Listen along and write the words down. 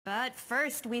But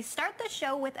first, we start the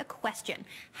show with a question.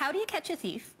 How do you catch a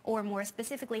thief? Or more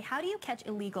specifically, how do you catch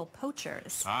illegal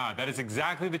poachers? That is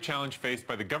exactly the challenge faced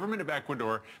by the government of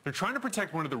Ecuador. They're trying to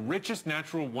protect one of the richest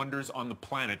natural wonders on the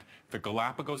planet, the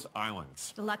Galapagos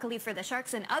Islands. Luckily for the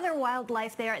sharks and other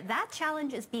wildlife there, that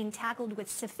challenge is being tackled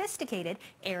with sophisticated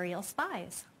aerial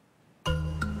spies.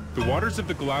 The waters of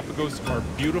the Galapagos are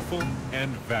beautiful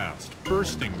and vast,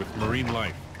 bursting with marine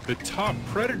life. The top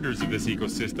predators of this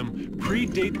ecosystem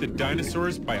predate the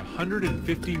dinosaurs by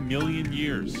 150 million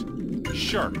years.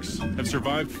 Sharks have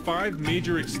survived 5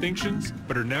 major extinctions,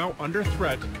 but are now under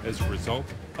threat as a result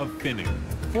of finning.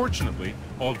 Fortunately,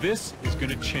 all this is going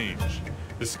to change.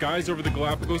 The skies over the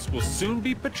Galapagos will soon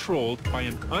be patrolled by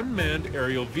an unmanned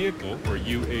aerial vehicle, or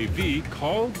UAV,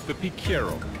 called the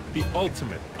Picaro, the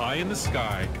ultimate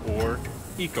eye-in-the-sky, or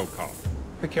eco-cop.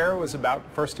 Picaro is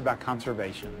first about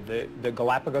conservation. The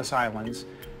Galapagos Islands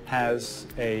has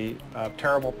a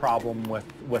terrible problem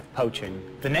with poaching.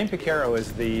 The name Picaro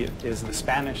is the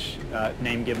Spanish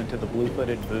name given to the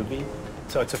blue-footed booby,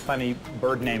 so it's a funny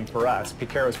bird name for us.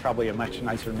 Picaro is probably a much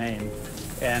nicer name,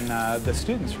 and the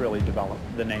students really developed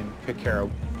the name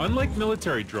Picaro. Unlike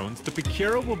military drones, the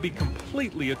Picaro will be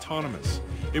completely autonomous.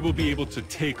 It will be able to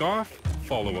take off,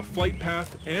 follow a flight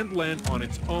path, and land on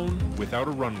its own without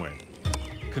a runway.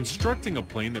 Constructing a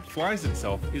plane that flies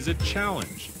itself is a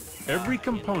challenge. Every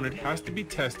component has to be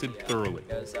tested thoroughly.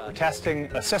 We're testing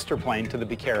a sister plane to the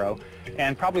Picaro,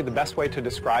 and probably the best way to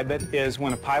describe it is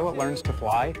when a pilot learns to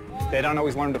fly, they don't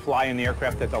always learn to fly in the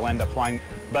aircraft that they'll end up flying,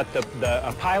 but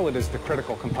a pilot is the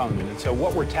critical component. And so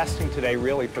what we're testing today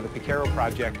really for the Picaro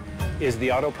project is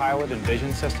the autopilot and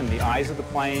vision system, the eyes of the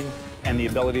plane, and the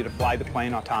ability to fly the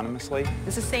plane autonomously.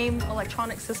 It's the same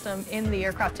electronic system in the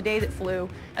aircraft today that flew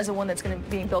as the one that's going to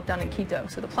be built down in Quito.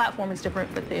 So the platform is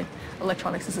different, but the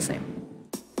electronics is the same.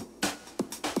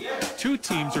 2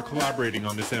 teams are collaborating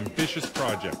on this ambitious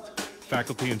project.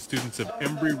 Faculty and students of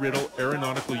Embry-Riddle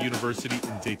Aeronautical University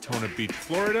in Daytona Beach,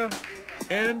 Florida,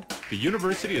 and the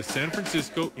University of San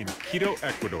Francisco in Quito,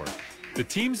 Ecuador. The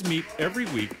teams meet every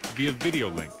week via video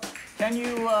link. Can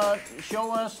you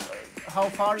show us how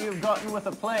far you've gotten with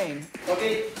the plane?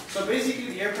 Okay, so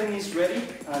basically the airplane is ready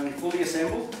and fully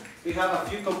assembled. We have a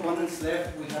few components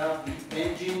left. We have the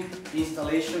engine, the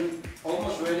installation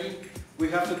almost ready. We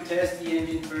have to test the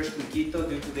engine first in Quito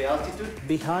due to the altitude.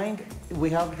 Behind, we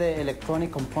have the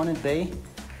electronic component bay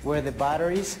where the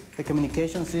batteries, the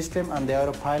communication system, and the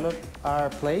autopilot are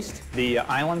placed. The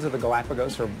islands of the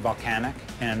Galapagos are volcanic,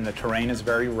 and the terrain is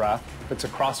very rough. It's a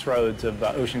crossroads of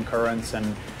ocean currents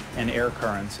and air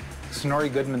currents. Snorri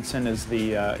Gudmundsson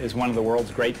is one of the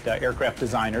world's great aircraft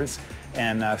designers,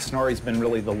 and Snorri's been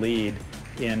really the lead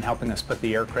in helping us put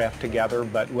the aircraft together,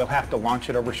 but we'll have to launch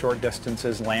it over short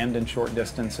distances, land in short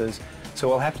distances, so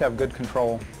we'll have to have good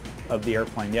control of the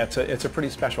airplane. Yeah, it's a pretty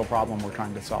special problem we're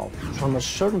trying to solve. From a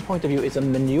certain point of view, it's a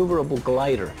maneuverable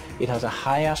glider. It has a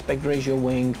high aspect ratio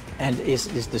wing and is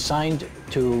designed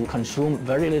to consume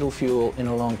very little fuel in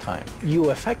a long time. You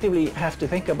effectively have to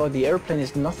think about the airplane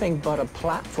as nothing but a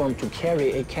platform to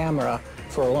carry a camera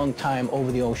for a long time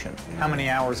over the ocean. How many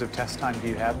hours of test time do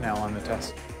you have now on the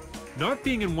test? Not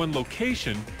being in one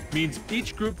location means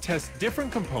each group tests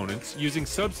different components using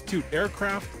substitute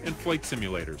aircraft and flight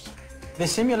simulators. The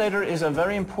simulator is a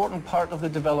very important part of the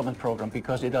development program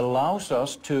because it allows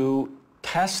us to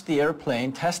test the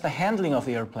airplane, test the handling of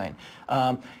the airplane.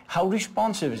 How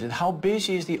responsive is it? How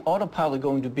busy is the autopilot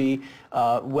going to be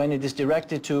when it is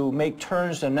directed to make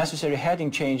turns and necessary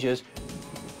heading changes?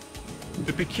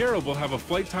 The Picaro will have a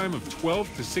flight time of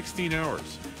 12 to 16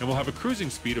 hours and will have a cruising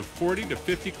speed of 40 to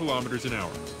 50 kilometers an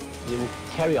hour. It will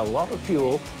carry a lot of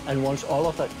fuel, and once all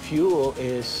of that fuel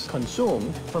is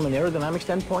consumed, from an aerodynamic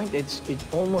standpoint, it's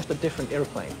almost a different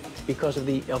airplane because of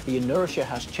the inertia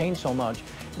has changed so much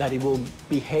that it will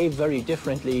behave very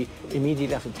differently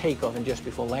immediately after takeoff and just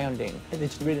before landing.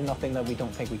 It's really nothing that we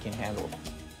don't think we can handle.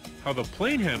 How the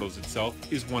plane handles itself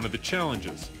is one of the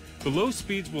challenges. The low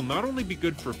speeds will not only be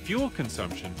good for fuel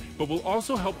consumption, but will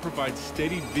also help provide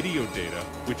steady video data,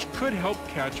 which could help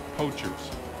catch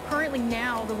poachers. Currently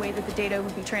now, the way that the data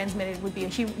would be transmitted would be a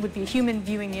human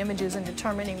viewing the images and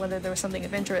determining whether there was something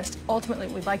of interest. Ultimately,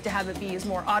 we'd like to have it be as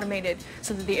more automated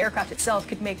so that the aircraft itself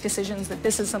could make decisions that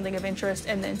this is something of interest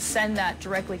and then send that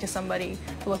directly to somebody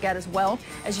to look at as well.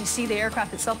 As you see, the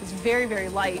aircraft itself is very, very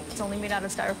light. It's only made out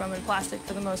of styrofoam and plastic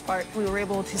for the most part. We were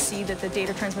able to see that the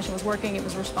data transmission was working. It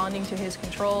was responding to his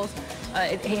controls.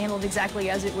 It handled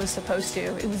exactly as it was supposed to.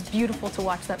 It was beautiful to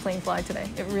watch that plane fly today.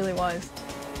 It really was.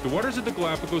 The waters of the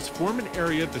Galapagos form an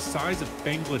area the size of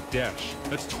Bangladesh.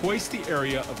 That's twice the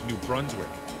area of New Brunswick.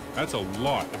 That's a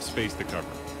lot of space to cover.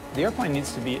 The airplane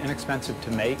needs to be inexpensive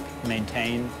to make,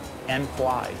 maintain, and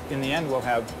fly. In the end, we'll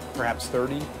have perhaps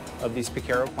 30 of these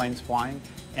Picaro planes flying,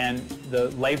 and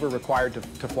the labor required to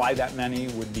fly that many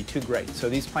would be too great. So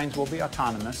these planes will be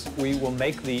autonomous. We will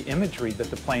make the imagery that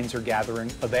the planes are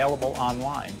gathering available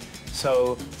online.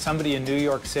 So somebody in New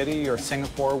York City or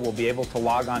Singapore will be able to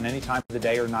log on any time of the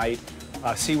day or night,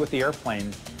 see what the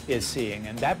airplane is seeing,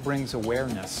 and that brings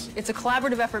awareness. It's a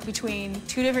collaborative effort between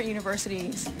two different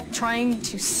universities trying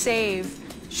to save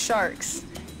sharks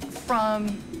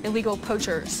from illegal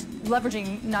poachers,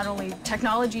 leveraging not only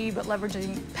technology but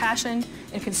leveraging passion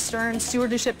and concern,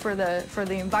 stewardship for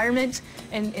the environment,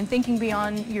 and thinking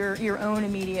beyond your own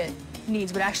immediate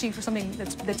needs, but actually for something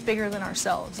that's bigger than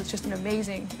ourselves. It's just an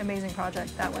amazing, amazing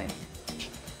project that way.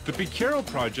 The Picaro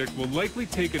project will likely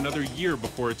take another year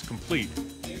before it's complete.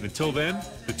 And until then,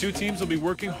 the two teams will be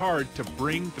working hard to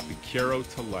bring the Picaro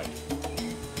to life.